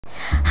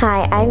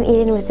Hi, I'm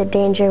Eden with the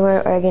Danger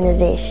Aware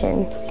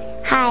organization.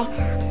 Hi,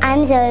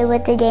 I'm Zoe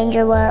with the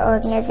Danger Aware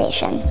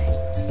organization.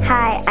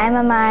 Hi, I'm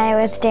Amaya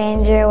with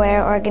Danger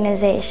Aware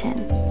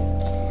organization.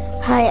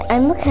 Hi,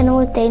 I'm McKenna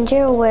with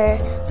Danger Aware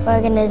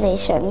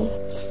organization.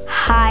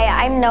 Hi,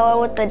 I'm Noah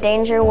with the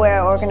Danger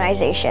Aware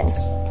organization.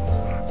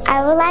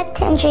 I would like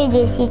to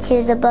introduce you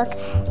to the book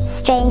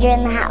Stranger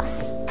in the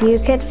House. You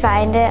could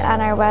find it on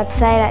our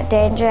website at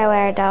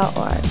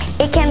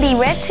dangeraware.org. It can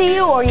be read to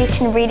you or you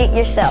can read it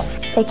yourself.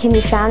 It can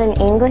be found in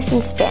English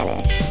and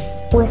Spanish.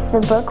 With the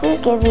book, we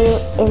give you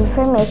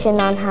information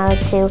on how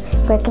to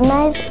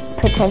recognize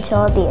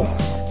potential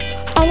abuse.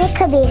 And it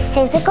could be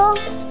physical,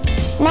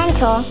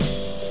 mental,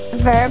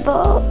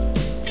 Verbal,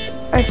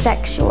 or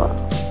sexual.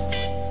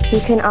 You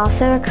can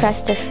also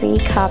request a free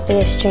copy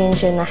of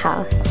Stranger in the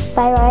House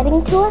by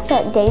writing to us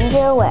at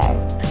Danger Aware,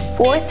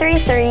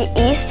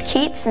 433 East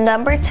Keats,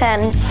 number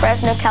 10,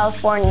 Fresno,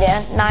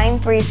 California,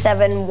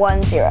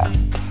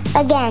 93710.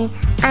 Again,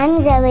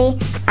 I'm Zoe.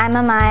 I'm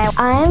Amaya.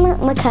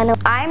 I'm McKenna.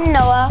 I'm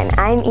Noah. and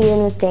I'm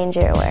Eden with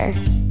Danger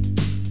Aware.